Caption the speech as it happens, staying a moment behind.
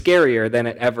scarier than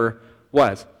it ever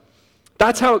was.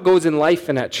 That's how it goes in life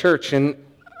and at church. And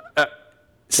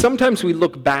sometimes we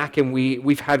look back and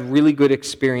we've had really good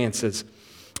experiences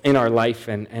in our life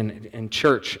and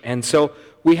church. And so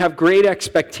we have great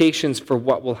expectations for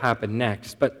what will happen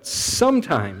next. But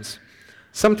sometimes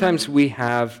we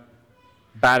have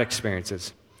bad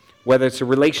experiences, whether it's a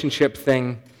relationship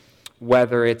thing,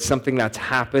 whether it's something that's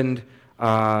happened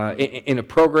in a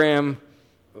program,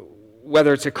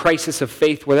 whether it's a crisis of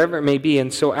faith, whatever it may be.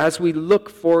 And so as we look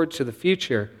forward to the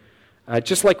future,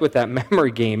 just like with that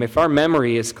memory game, if our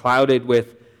memory is clouded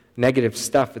with negative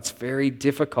stuff, it's very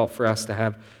difficult for us to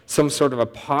have some sort of a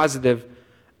positive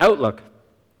outlook.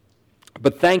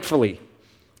 But thankfully,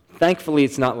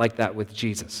 it's not like that with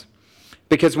Jesus.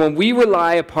 Because when we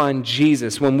rely upon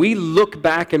Jesus, when we look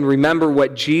back and remember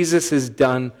what Jesus has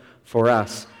done for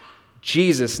us,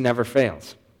 Jesus never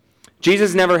fails.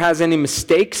 Jesus never has any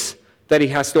mistakes that he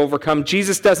has to overcome.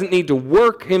 Jesus doesn't need to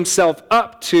work himself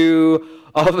up to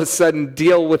all of a sudden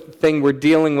deal with the thing we're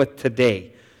dealing with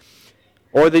today.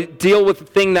 Or deal with the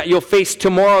thing that you'll face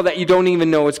tomorrow that you don't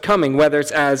even know is coming, whether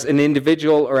it's as an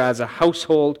individual or as a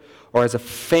household or as a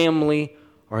family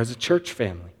or as a church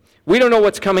family. We don't know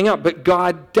what's coming up, but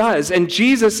God does. And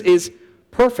Jesus is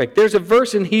perfect. There's a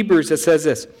verse in Hebrews that says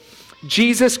this: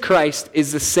 Jesus Christ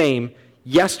is the same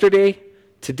yesterday,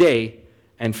 today,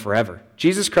 and forever.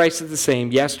 Jesus Christ is the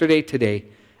same yesterday, today,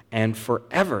 and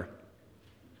forever.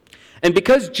 And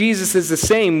because Jesus is the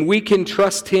same, we can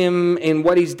trust him in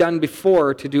what he's done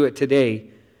before to do it today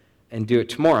and do it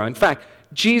tomorrow. In fact,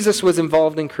 Jesus was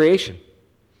involved in creation.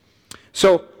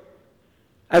 So,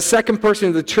 as second person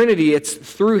of the Trinity, it's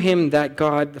through him that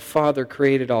God the Father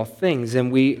created all things.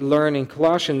 And we learn in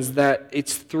Colossians that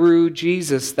it's through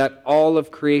Jesus that all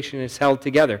of creation is held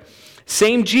together.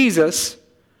 Same Jesus,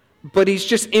 but he's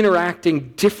just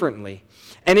interacting differently.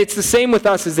 And it's the same with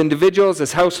us as individuals,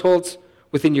 as households,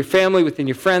 within your family, within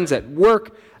your friends, at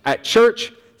work, at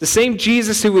church. The same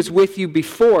Jesus who was with you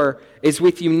before is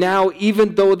with you now,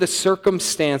 even though the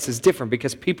circumstance is different,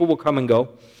 because people will come and go.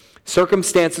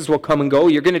 Circumstances will come and go.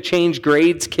 You're going to change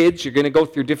grades, kids. You're going to go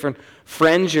through different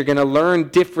friends. You're going to learn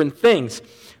different things.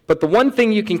 But the one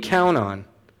thing you can count on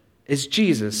is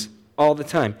Jesus all the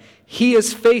time. He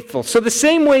is faithful. So the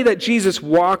same way that Jesus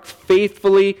walked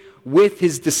faithfully with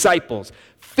his disciples,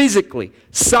 physically,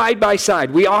 side by side,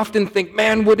 we often think,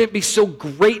 man, wouldn't it be so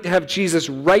great to have Jesus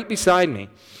right beside me?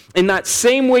 In that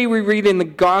same way we read in the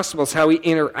Gospels how he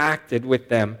interacted with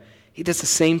them, he does the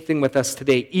same thing with us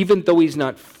today. Even though he's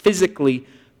not physically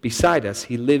beside us,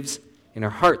 he lives in our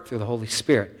heart through the Holy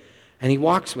Spirit, and he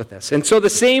walks with us. And so the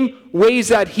same ways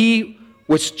that he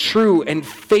was true and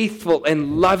faithful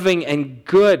and loving and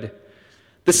good,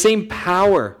 the same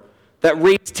power that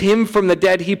raised him from the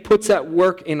dead, he puts at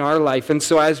work in our life. And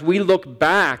so as we look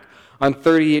back on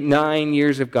 39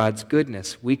 years of God's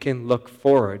goodness, we can look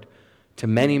forward to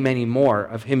many, many more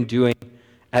of him doing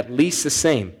at least the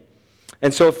same.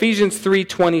 And so Ephesians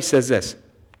 3:20 says this: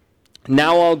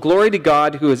 "Now all glory to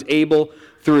God, who is able,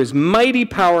 through his mighty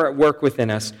power at work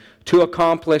within us, to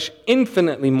accomplish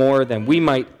infinitely more than we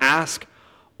might ask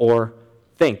or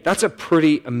think." That's a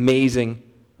pretty amazing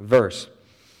verse.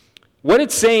 What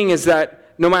it's saying is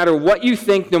that no matter what you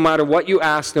think, no matter what you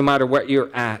ask, no matter what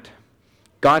you're at,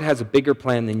 God has a bigger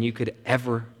plan than you could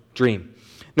ever dream.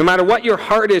 No matter what your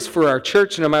heart is for our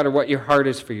church, no matter what your heart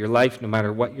is for your life, no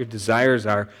matter what your desires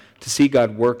are to see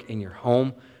God work in your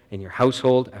home, in your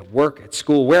household, at work, at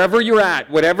school, wherever you're at,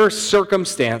 whatever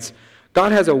circumstance,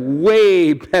 God has a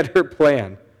way better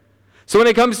plan. So when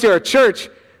it comes to our church,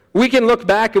 we can look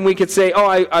back and we could say, oh,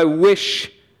 I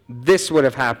wish this would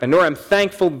have happened, or I'm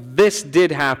thankful this did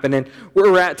happen. And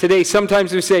where we're at today,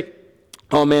 sometimes we say,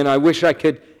 oh man, I wish I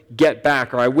could get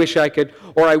back, or I wish I could,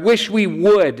 or I wish we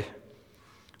would.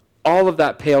 All of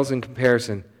that pales in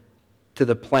comparison to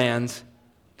the plans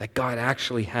that God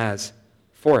actually has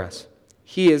for us.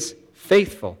 He is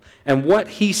faithful. And what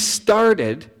he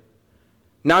started,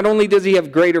 not only does he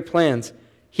have greater plans,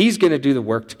 he's going to do the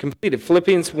work to complete it.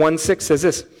 Philippians 1:6 says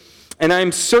this: "And I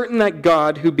am certain that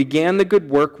God, who began the good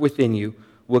work within you,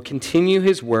 will continue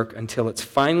his work until it's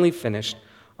finally finished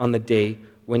on the day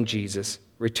when Jesus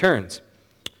returns."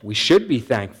 We should be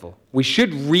thankful. We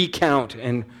should recount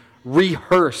and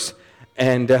rehearse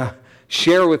and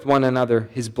share with one another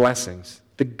his blessings,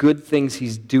 the good things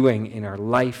he's doing in our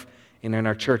life and in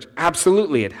our church.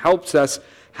 Absolutely, it helps us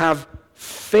have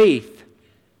faith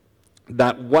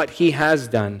that what he has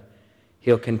done,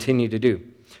 he'll continue to do.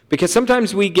 Because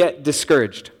sometimes we get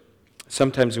discouraged.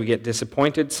 Sometimes we get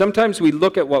disappointed. Sometimes we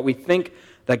look at what we think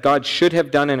that God should have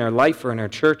done in our life or in our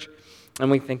church, and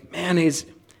we think, man, is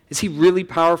Is he really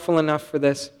powerful enough for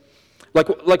this?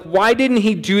 Like, why didn't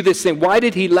he do this thing? Why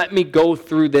did he let me go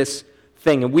through this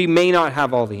thing? And we may not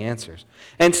have all the answers.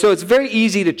 And so it's very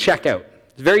easy to check out.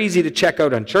 It's very easy to check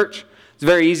out on church. It's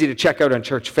very easy to check out on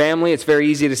church family. It's very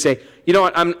easy to say, you know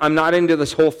what, I'm not into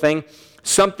this whole thing.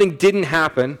 Something didn't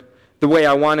happen the way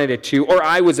I wanted it to, or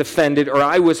I was offended, or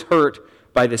I was hurt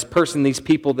by this person, these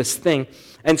people, this thing,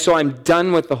 and so I'm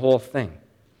done with the whole thing.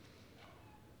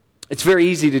 It's very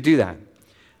easy to do that.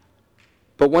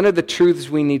 But one of the truths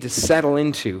we need to settle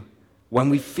into when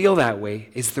we feel that way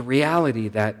is the reality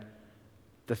that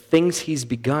the things he's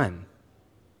begun,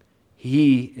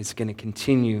 he is going to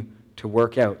continue to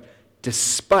work out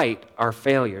despite our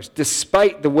failures,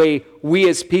 despite the way we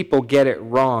as people get it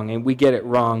wrong, and we get it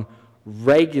wrong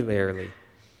regularly.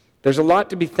 There's a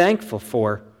lot to be thankful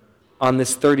for on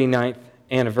this 39th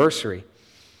anniversary.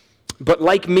 But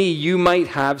like me, you might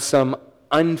have some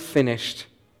unfinished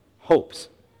hopes.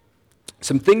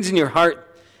 Some things in your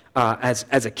heart as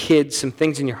a kid, some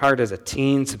things in your heart as a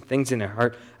teen, some things in your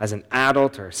heart as an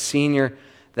adult or a senior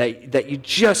that you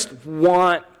just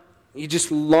want, you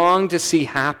just long to see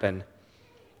happen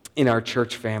in our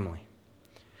church family.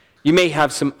 You may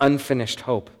have some unfinished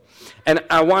hope. And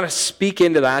I want to speak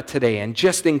into that today and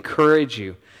just encourage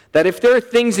you that if there are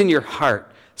things in your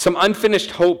heart, some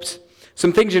unfinished hopes,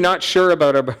 some things you're not sure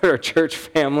about our church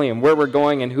family and where we're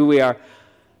going and who we are,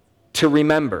 to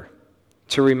remember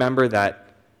that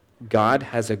God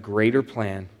has a greater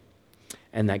plan,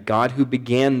 and that God who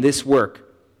began this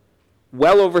work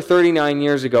well over 39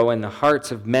 years ago in the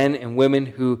hearts of men and women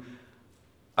who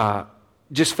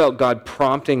just felt God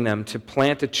prompting them to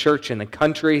plant a church in the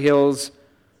Country Hills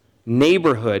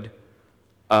neighborhood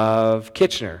of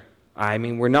Kitchener. I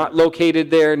mean, we're not located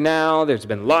there now. There's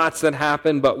been lots that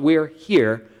happened, but we're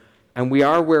here, and we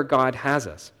are where God has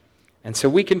us. And so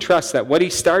we can trust that what he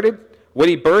started, what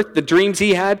he birthed, the dreams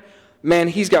he had, man,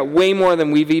 he's got way more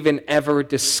than we've even ever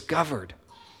discovered.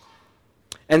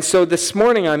 And so this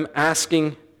morning I'm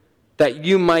asking that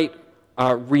you might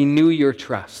renew your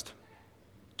trust,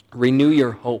 renew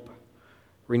your hope,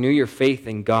 renew your faith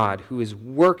in God who is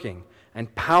working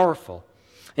and powerful,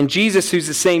 and Jesus who's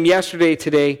the same yesterday,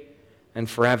 today, and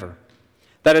forever.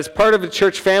 That as part of a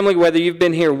church family, whether you've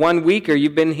been here 1 week or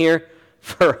you've been here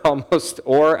for almost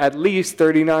or at least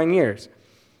 39 years,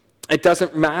 it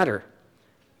doesn't matter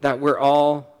that we're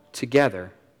all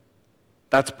together.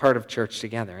 That's part of church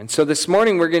together. And so this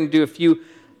morning we're going to do a few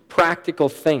practical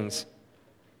things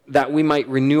that we might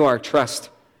renew our trust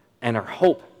and our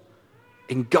hope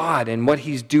in God and what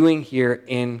he's doing here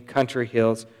in Country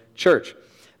Hills Church.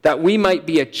 That we might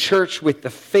be a church with the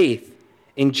faith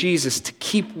in Jesus to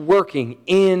keep working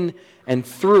in and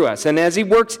through us. And as he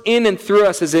works in and through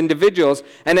us as individuals,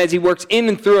 and as he works in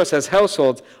and through us as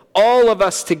households, all of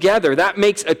us together, that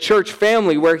makes a church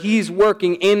family where he's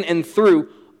working in and through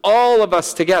all of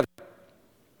us together.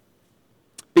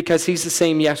 Because he's the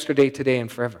same yesterday, today,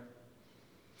 and forever.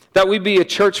 That we be a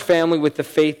church family with the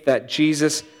faith that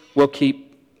Jesus will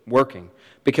keep working.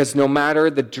 Because no matter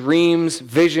the dreams,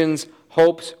 visions,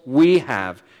 hopes we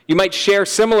have, you might share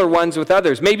similar ones with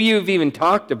others. Maybe you've even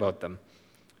talked about them.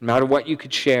 No matter what you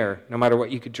could share, no matter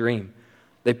what you could dream,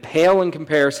 they pale in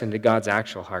comparison to God's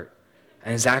actual heart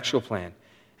and his actual plan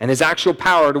and his actual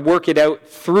power to work it out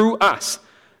through us.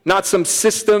 Not some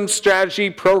system, strategy,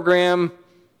 program,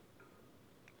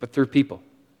 but through people.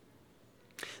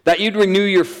 That you'd renew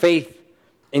your faith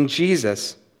in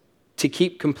Jesus to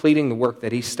keep completing the work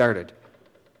that he started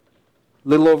a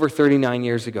little over 39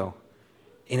 years ago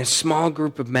in a small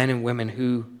group of men and women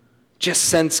who just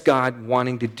sensed God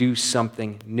wanting to do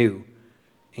something new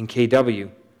in KW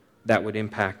that would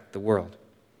impact the world.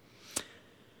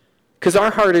 Because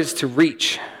our heart is to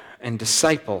reach and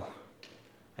disciple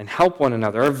and help one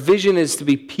another. Our vision is to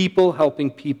be people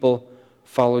helping people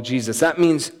follow Jesus. That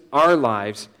means our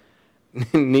lives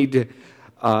need to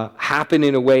happen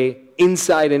in a way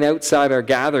inside and outside our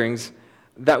gatherings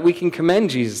that we can commend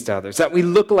Jesus to others, that we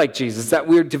look like Jesus, that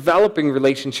we're developing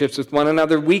relationships with one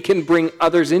another we can bring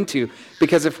others into.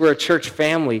 Because if we're a church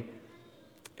family,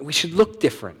 we should look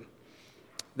different.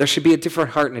 There should be a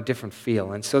different heart and a different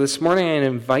feel. And so this morning I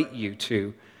invite you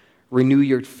to renew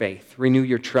your faith, renew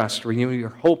your trust, renew your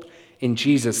hope in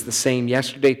Jesus, the same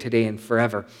yesterday, today, and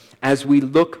forever, as we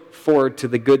look forward to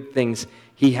the good things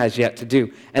he has yet to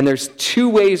do. And there's two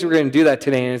ways we're going to do that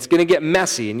today, and it's going to get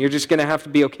messy, and you're just going to have to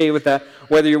be okay with that.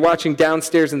 Whether you're watching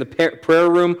downstairs in the prayer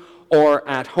room or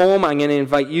at home, I'm going to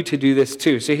invite you to do this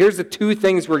too. So here's the two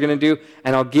things we're going to do,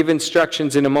 and I'll give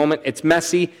instructions in a moment. It's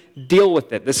messy. Deal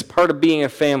with it. This is part of being a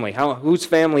family. Whose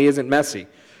family isn't messy?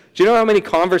 Do you know how many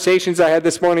conversations I had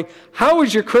this morning? How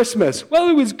was your Christmas? Well,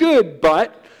 it was good,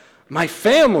 but my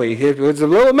family, it was a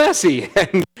little messy.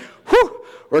 And whew,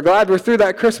 we're glad we're through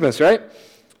that Christmas, right?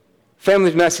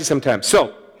 Family's messy sometimes.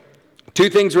 So, two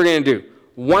things we're going to do.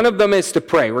 One of them is to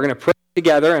pray. We're going to pray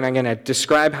together, and I'm going to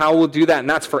describe how we'll do that, and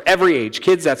that's for every age.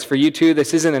 Kids, that's for you too.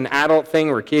 This isn't an adult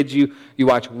thing where kids, you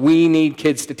watch. We need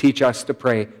kids to teach us to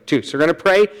pray too. So we're going to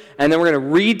pray, and then we're going to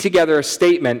read together a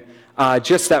statement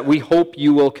just that we hope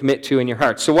you will commit to in your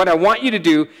heart. So what I want you to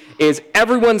do is,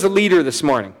 everyone's a leader this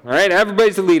morning, all right?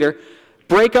 Everybody's a leader.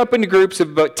 Break up into groups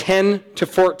of about 10 to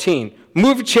 14.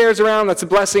 Move chairs around. That's a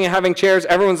blessing of having chairs.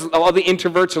 All the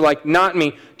introverts are like, not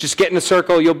me. Just get in a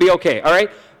circle. You'll be okay, all right?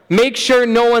 Make sure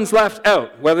no one's left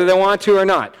out, whether they want to or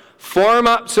not. Form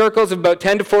up circles of about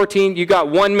 10 to 14. You got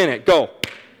 1 minute. Go.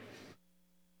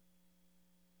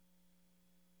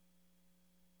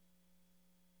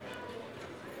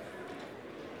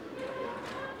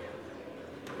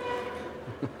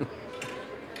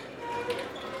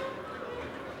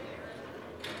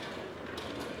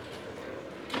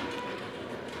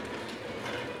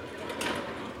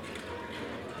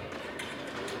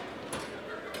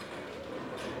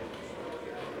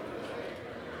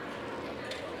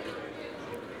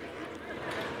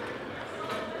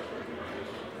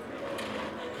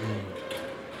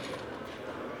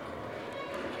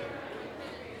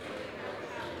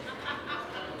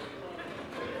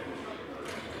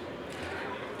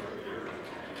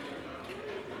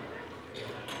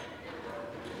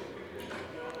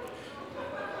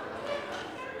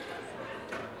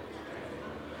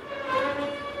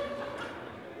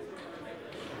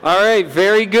 All right,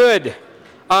 very good.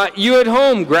 You at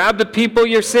home, grab the people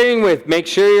you're sitting with. Make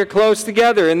sure you're close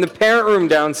together in the parent room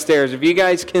downstairs, if you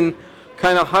guys can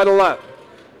kind of huddle up.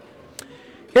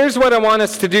 Here's what I want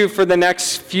us to do for the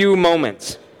next few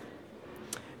moments.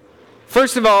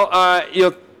 First of all,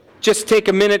 you'll just take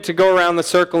a minute to go around the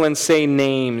circle and say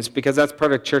names, because that's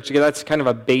part of church. That's kind of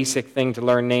a basic thing to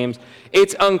learn names.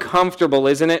 It's uncomfortable,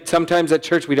 isn't it? Sometimes at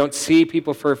church we don't see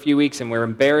people for a few weeks and we're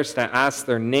embarrassed to ask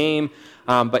their name.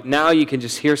 But now you can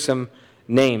just hear some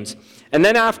names. And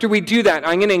then after we do that,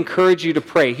 I'm going to encourage you to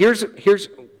pray. Here's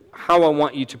how I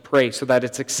want you to pray so that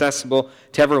it's accessible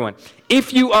to everyone.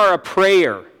 If you are a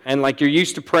prayer and like you're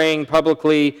used to praying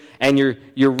publicly and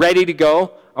you're ready to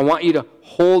go, I want you to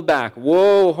hold back.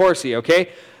 Whoa, horsey, okay?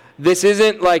 This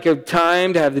isn't like a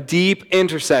time to have the deep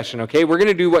intercession, okay? We're going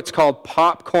to do what's called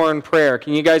popcorn prayer.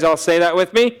 Can you guys all say that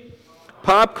with me?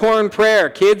 Popcorn prayer.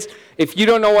 Kids, if you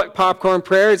don't know what popcorn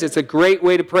prayer is, it's a great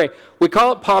way to pray. We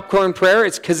call it popcorn prayer.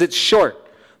 It's because it's short.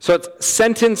 So it's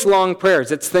sentence-long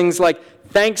prayers. It's things like,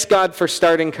 thanks, God, for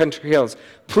starting Country Hills.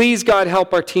 Please, God,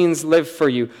 help our teens live for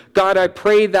you. God, I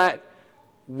pray that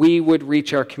we would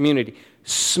reach our community.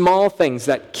 Small things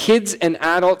that kids and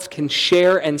adults can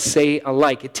share and say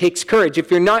alike. It takes courage.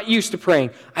 If you're not used to praying,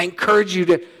 I encourage you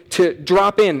to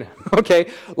drop in,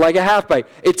 okay, like a half bite.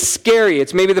 It's scary.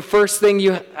 It's maybe the first thing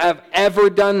you have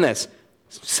ever done this.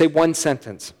 Say one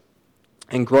sentence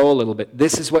and grow a little bit.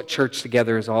 This is what church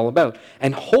together is all about.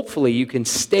 And hopefully you can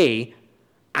stay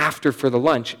after for the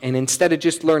lunch, and instead of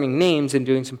just learning names and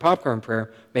doing some popcorn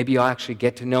prayer, maybe you'll actually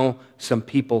get to know some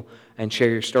people and share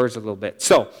your stories a little bit.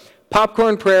 So,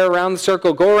 popcorn prayer around the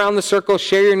circle. Go around the circle,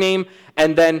 share your name,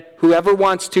 and then whoever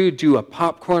wants to do a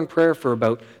popcorn prayer for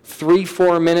about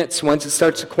 3-4 minutes. Once it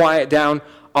starts to quiet down,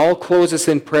 I'll close us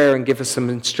in prayer and give us some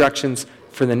instructions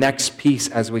for the next piece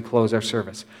as we close our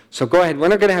service. So go ahead. We're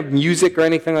not going to have music or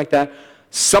anything like that.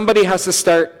 Somebody has to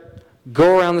start.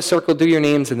 Go around the circle, do your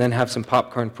names, and then have some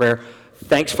popcorn prayer.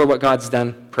 Thanks for what God's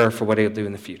done. Prayer for what He'll do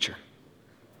in the future.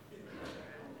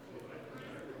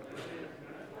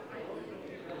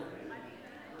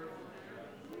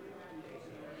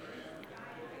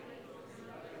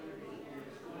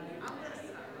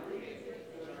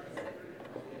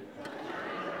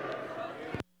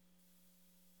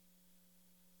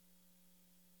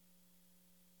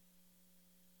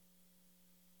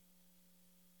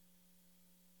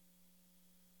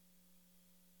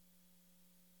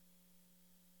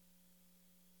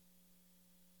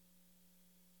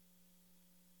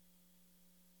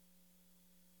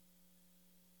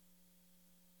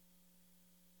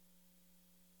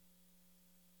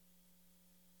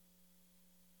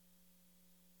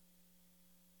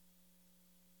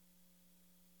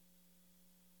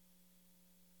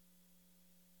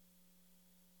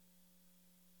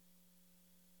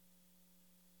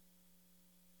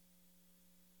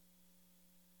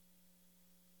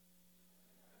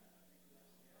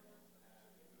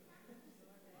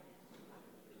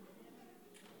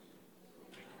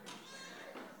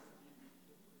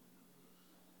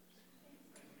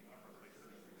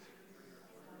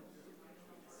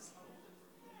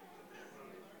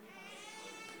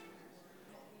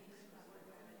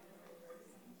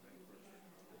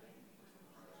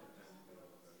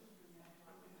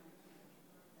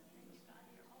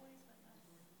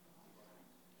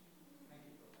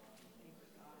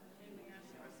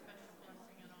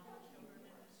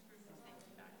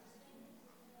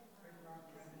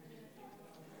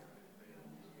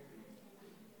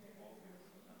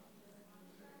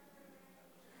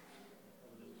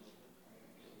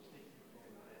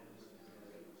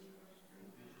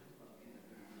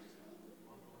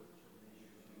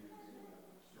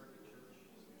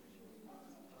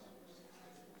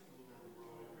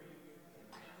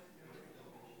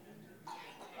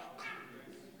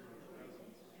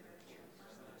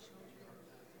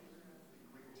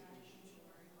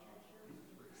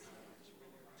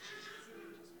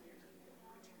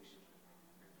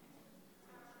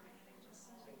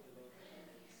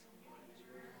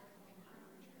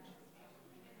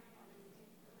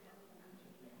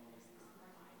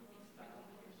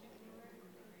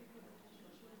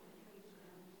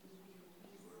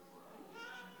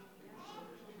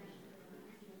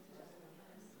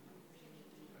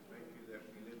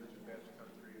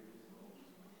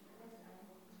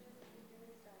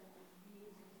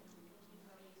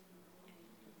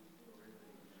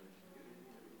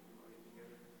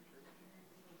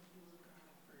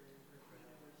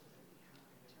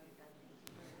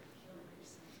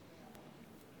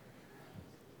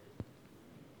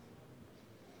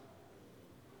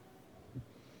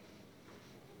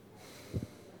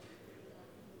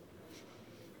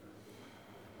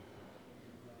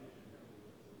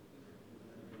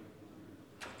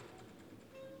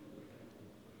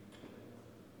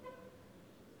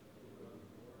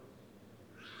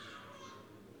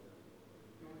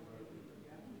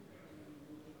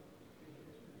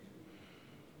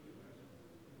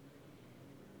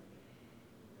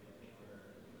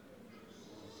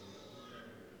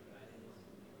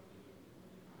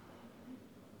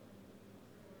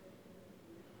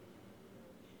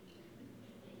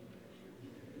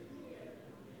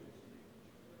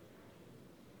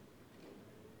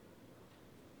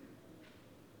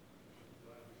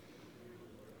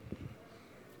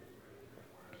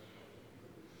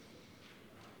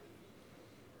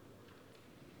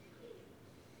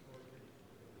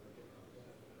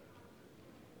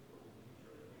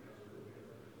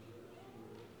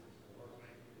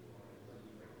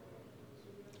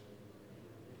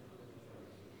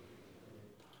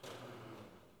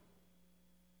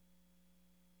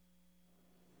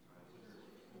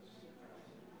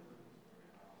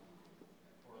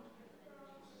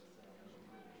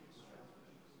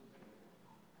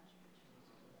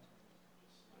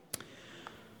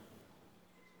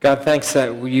 God, thanks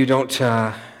that you don't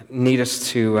need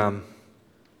us to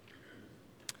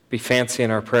be fancy in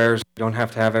our prayers. We don't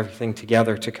have to have everything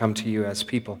together to come to you as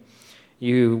people.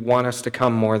 You want us to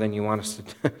come more than you want us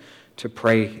to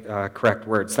pray correct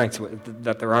words. Thanks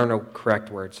that there are no correct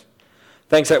words.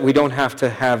 Thanks that we don't have to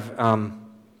have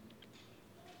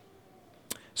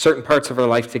certain parts of our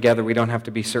life together. We don't have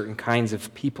to be certain kinds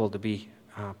of people to be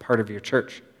part of your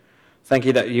church. Thank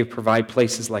you that you provide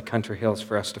places like Country Hills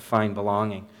for us to find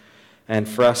belonging and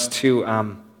for us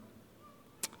to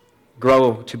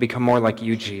grow to become more like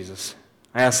you, Jesus.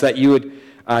 I ask that you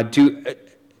would do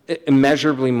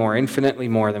immeasurably more, infinitely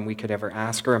more than we could ever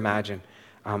ask or imagine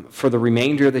for the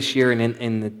remainder of this year and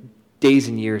in the days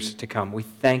and years to come. We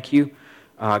thank you,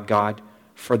 God,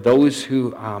 for those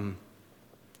who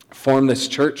form this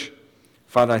church.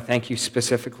 Father, I thank you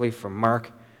specifically for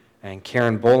Mark and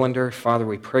Karen Bolander. Father,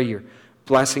 we pray your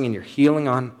blessing and your healing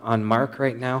on Mark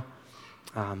right now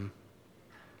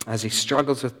as he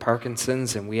struggles with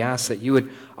Parkinson's, and we ask that you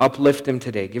would uplift him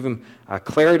today, give him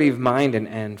clarity of mind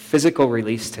and physical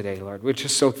release today, Lord. We're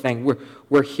just so thankful.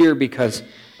 We're here because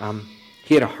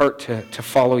he had a heart to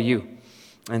follow you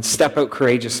and step out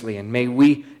courageously, and may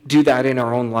we do that in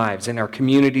our own lives, in our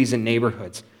communities and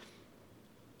neighborhoods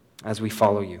as we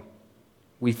follow you.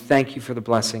 We thank you for the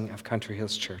blessing of Country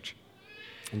Hills Church.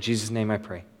 In Jesus' name I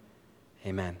pray.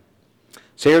 Amen.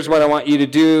 So here's what I want you to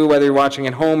do, whether you're watching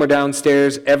at home or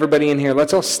downstairs. Everybody in here,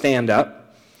 let's all stand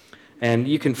up. And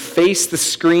you can face the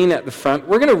screen at the front.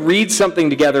 We're going to read something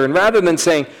together. And rather than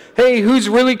saying, hey, who's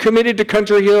really committed to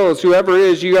Country Hills? Whoever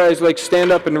is, you guys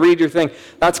stand up and read your thing.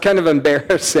 That's kind of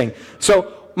embarrassing.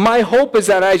 So my hope is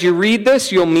that as you read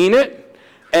this, you'll mean it.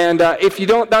 And if you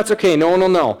don't, that's okay. No one will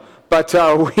know. But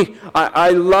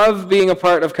I love being a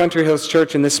part of Country Hills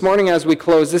Church, and this morning as we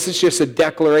close, this is just a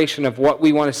declaration of what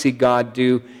we want to see God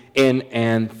do in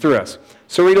and through us.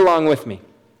 So read along with me.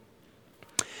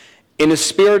 In a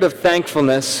spirit of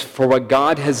thankfulness for what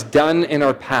God has done in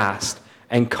our past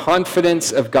and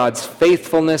confidence of God's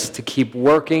faithfulness to keep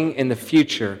working in the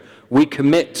future, we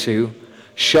commit to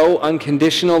show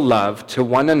unconditional love to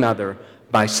one another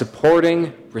by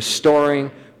supporting, restoring,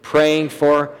 praying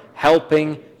for,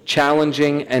 helping,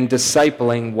 challenging, and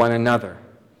discipling one another.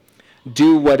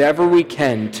 Do whatever we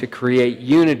can to create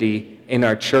unity in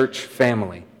our church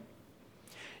family.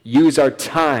 Use our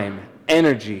time,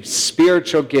 energy,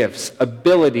 spiritual gifts,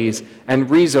 abilities, and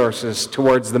resources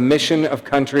towards the mission of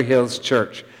Country Hills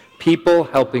Church, people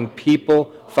helping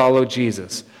people follow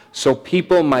Jesus, so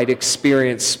people might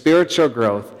experience spiritual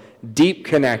growth, deep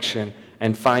connection,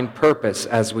 and find purpose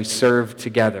as we serve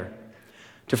together.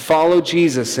 To follow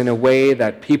Jesus in a way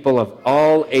that people of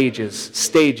all ages,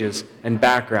 stages, and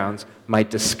backgrounds might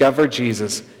discover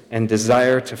Jesus and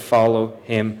desire to follow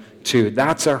him too.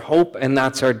 That's our hope and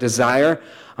that's our desire.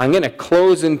 I'm going to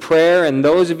close in prayer, and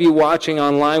those of you watching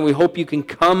online, we hope you can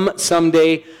come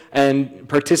someday and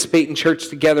participate in church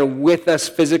together with us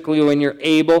physically when you're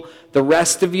able. The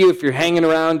rest of you, if you're hanging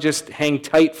around, just hang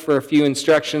tight for a few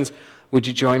instructions. Would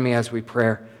you join me as we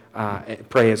pray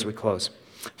as we close?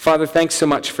 Father, thanks so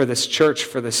much for this church,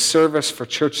 for this service, for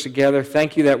church together.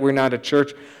 Thank you that we're not a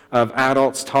church of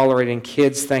adults tolerating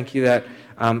kids. Thank you that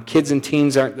kids and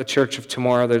teens aren't the church of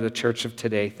tomorrow, they're the church of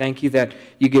today. Thank you that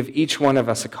you give each one of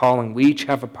us a calling. We each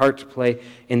have a part to play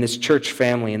in this church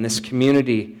family, in this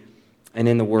community, and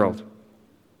in the world.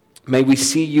 May we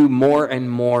see you more and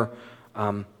more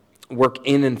work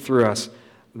in and through us,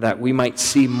 that we might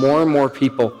see more and more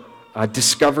people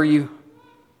discover you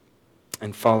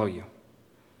and follow you.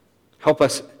 Help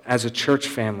us as a church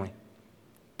family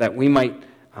that we might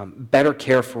better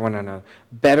care for one another,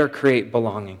 better create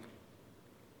belonging,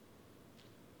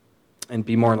 and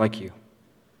be more like you.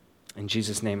 In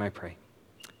Jesus' name I pray.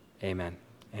 Amen.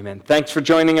 Amen. Thanks for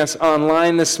joining us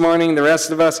online this morning. The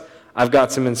rest of us, I've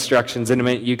got some instructions in a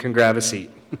minute. You can grab a seat.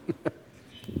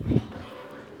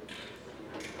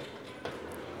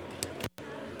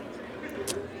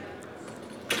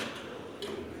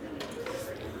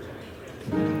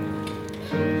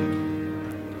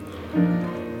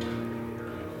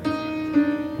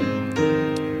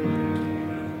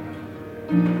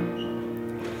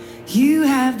 You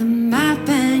have the map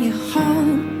and your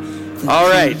home. All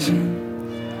right.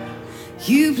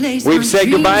 We've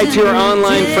said goodbye to our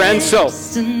online friends. So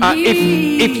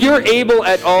if you're able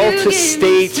at all to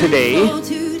stay today,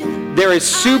 there is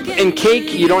soup and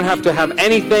cake. You don't have to have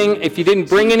anything. If you didn't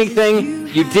bring anything,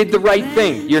 you did the right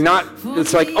thing.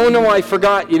 It's like, oh no, I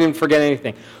forgot. You didn't forget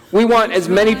anything. We want as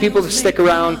many people to stick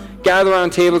around, gather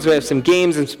around tables, we have some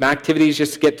games and some activities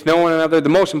just to get to know one another. The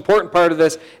most important part of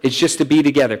this is just to be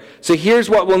together. So here's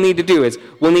what we'll need to do is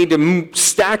we'll need to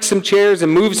stack some chairs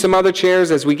and move some other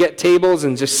chairs as we get tables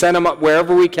and just set them up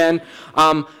wherever we can.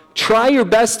 Try your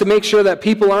best to make sure that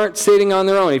people aren't sitting on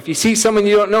their own. If you see someone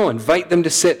you don't know, invite them to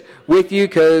sit with you,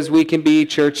 because we can be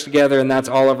church together, and that's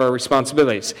all of our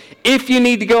responsibilities. If you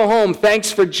need to go home, thanks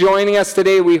for joining us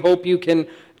today. We hope you can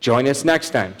join us next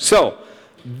time. So,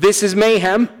 this is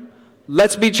Mayhem.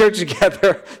 Let's be church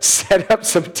together, set up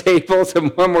some tables,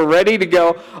 and when we're ready to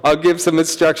go, I'll give some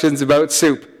instructions about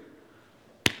soup.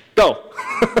 Go.